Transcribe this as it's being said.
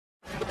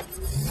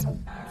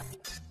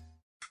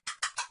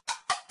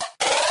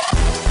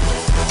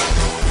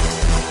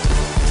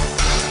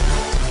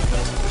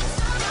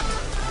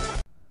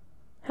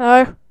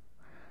Hello?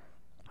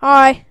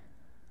 Hi.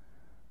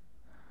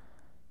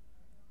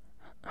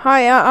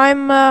 Hi,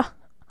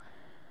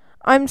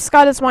 I'm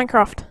Skylar's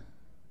Minecraft.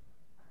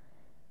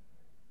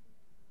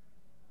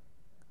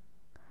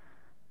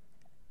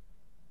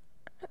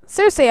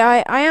 Seriously,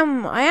 I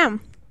am.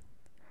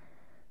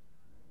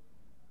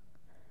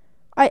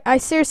 I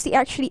seriously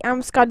actually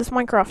am Skylar's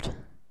Minecraft.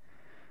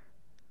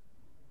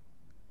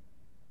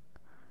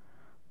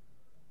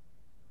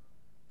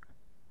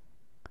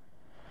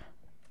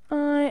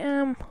 I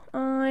am,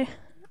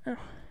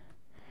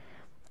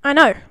 I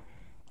know.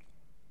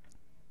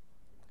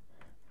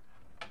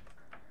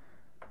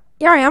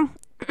 Yeah, I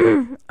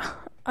am.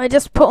 I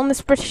just put on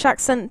this British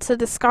accent to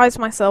disguise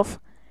myself.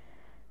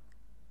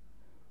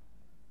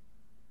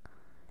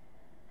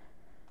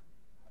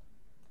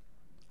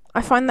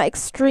 I find that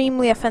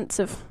extremely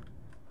offensive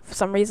for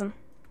some reason.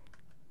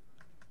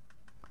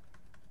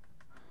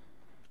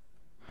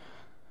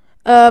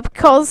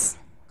 Because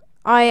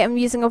I am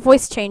using a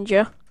voice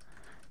changer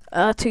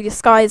to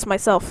disguise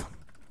myself.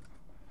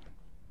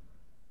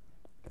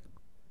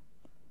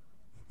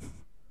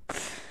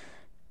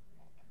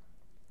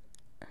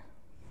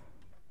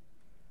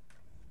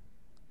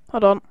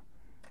 Hold on.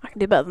 I can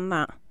do better than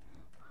that.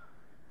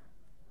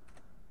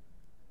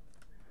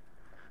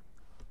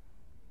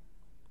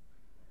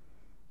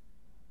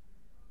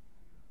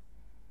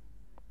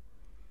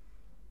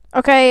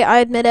 Okay, I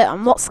admit it,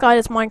 I'm not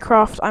Skylar's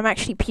Minecraft, I'm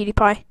actually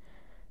PewDiePie.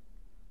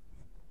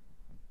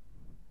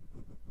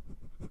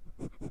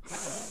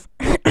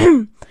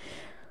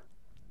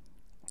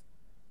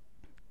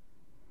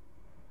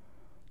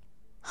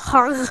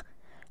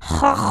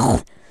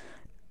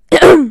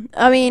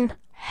 I mean,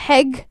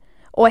 heg,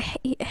 or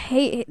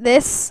hey,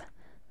 this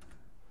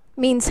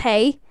means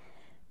hey,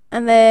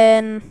 and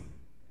then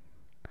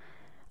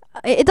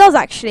it does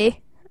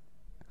actually,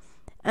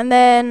 and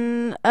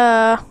then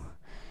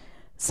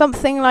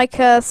something like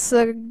a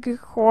something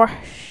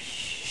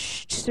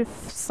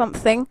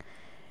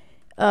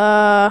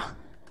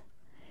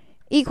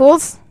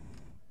equals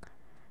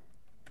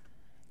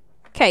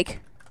cake.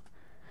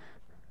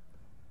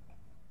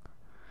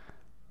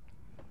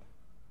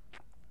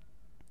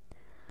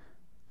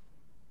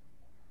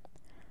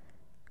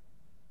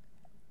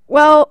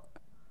 Well,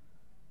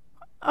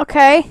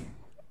 okay.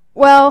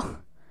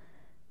 Well,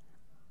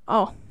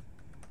 oh.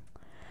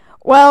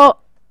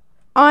 Well,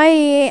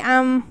 okay,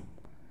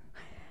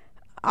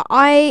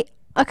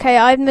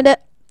 I admit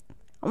it.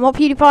 I'm not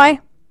PewDiePie,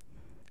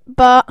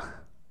 but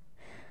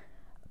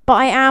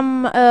I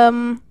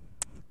am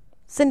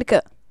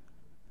Syndicate.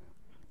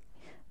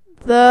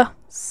 The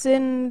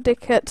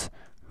Syndicate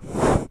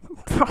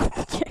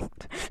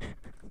project.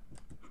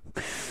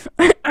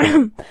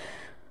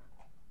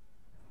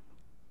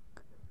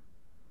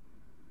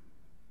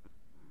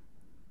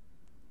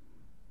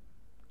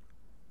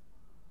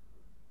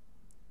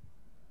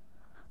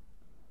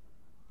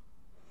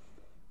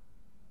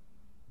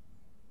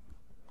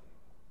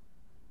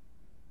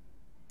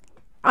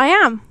 I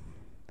am.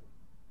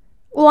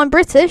 Well, I'm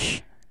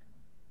British.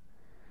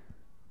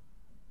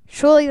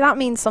 Surely that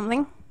means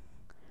something.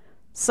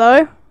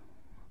 So,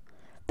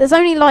 there's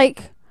only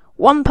like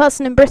one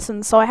person in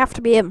Britain, so I have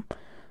to be him.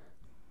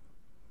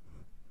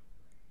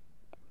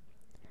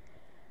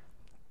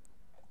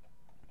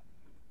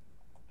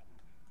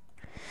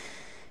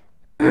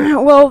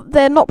 Well,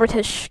 they're not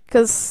British,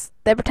 because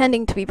they're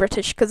pretending to be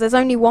British, because there's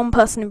only one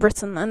person in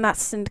Britain, and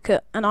that's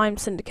Syndicate, and I'm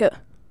Syndicate.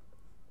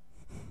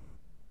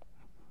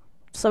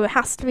 So it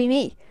has to be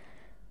me.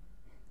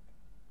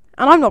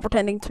 And I'm not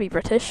pretending to be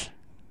British.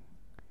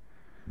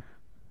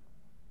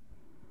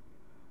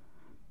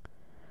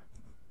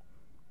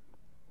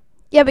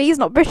 Yeah, but he's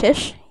not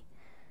British.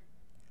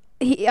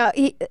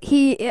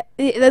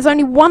 There's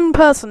only one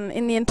person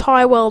in the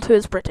entire world who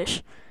is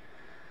British.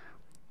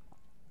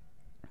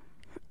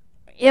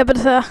 Yeah, but,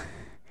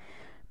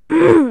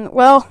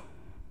 well,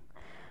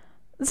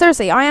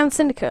 seriously, I am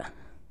Syndicate.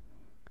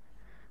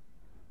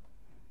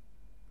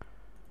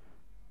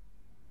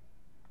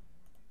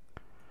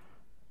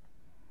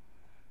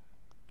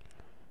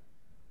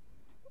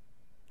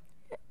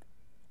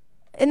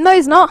 No,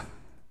 he's not.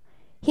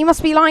 He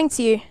must be lying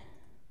to you.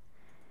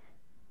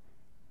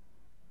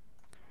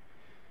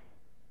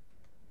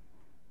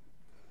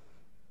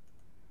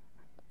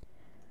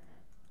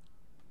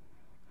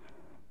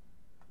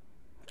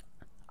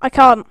 I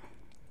can't.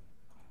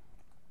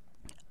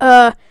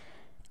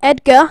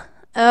 Edgar,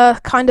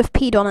 kind of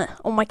peed on it,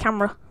 on my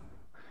camera.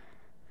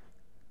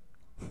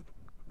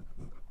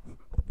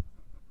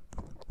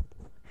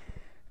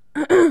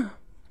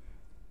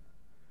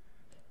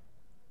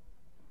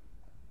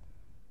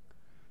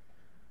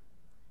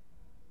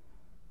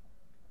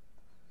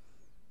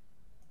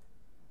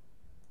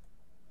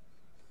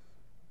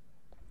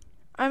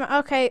 I'm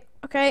okay.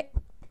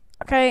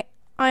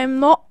 I'm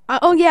not.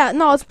 Oh yeah,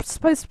 no, I was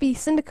supposed to be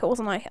Syndicate,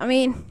 wasn't I? I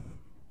mean,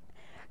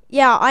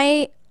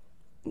 yeah,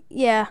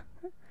 yeah.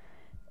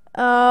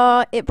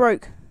 It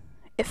broke.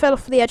 It fell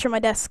off the edge of my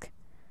desk.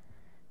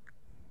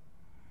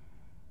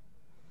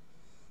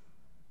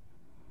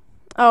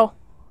 Oh,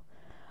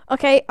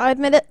 Okay, I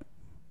admit it.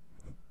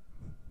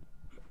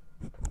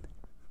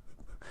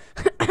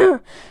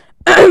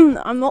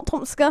 I'm not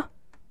Tomska.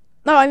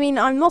 No, I mean,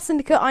 I'm not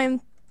Syndicate, I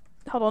am...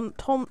 Hold on,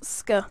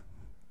 Tomska.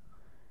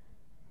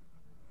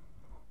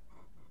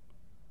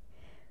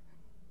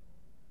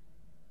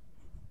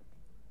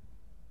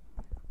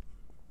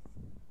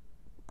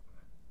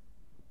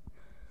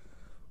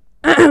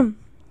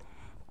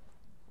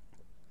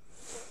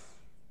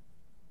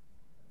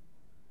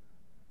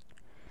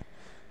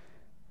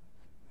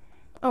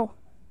 Oh.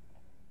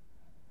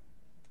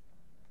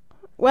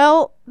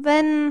 Well,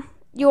 then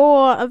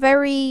you're a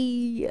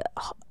very...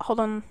 Hold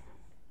on.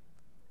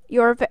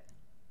 You're a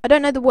I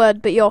don't know the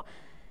word, but you're...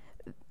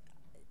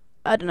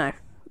 I don't know.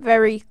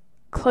 Very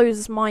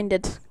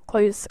close-minded.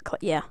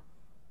 Yeah.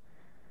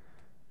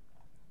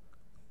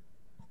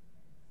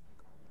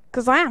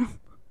 Because I am.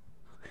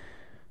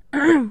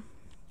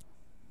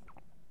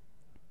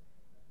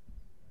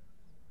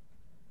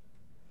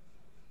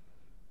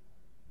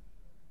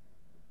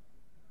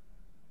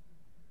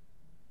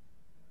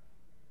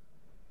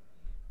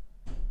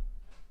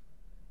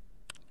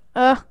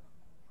 uh...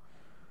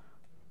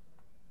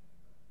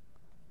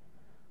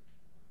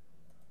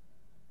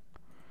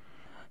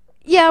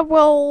 Yeah,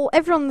 well,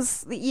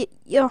 everyone's...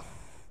 Yeah.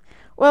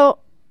 Well,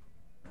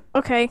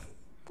 okay.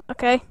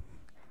 Okay.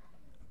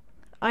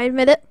 I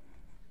admit it.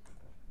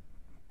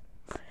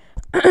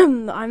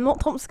 I'm not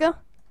Tomska.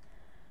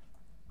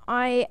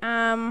 I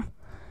am...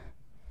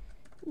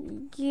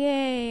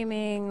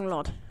 Gaming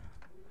Lord.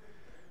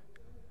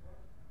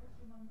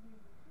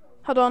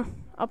 Hold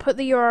on. I'll put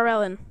the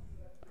URL in.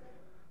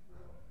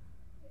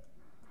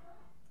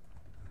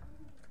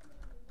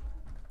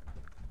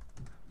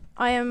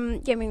 I am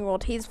Gaming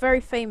Rod. He's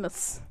very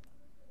famous.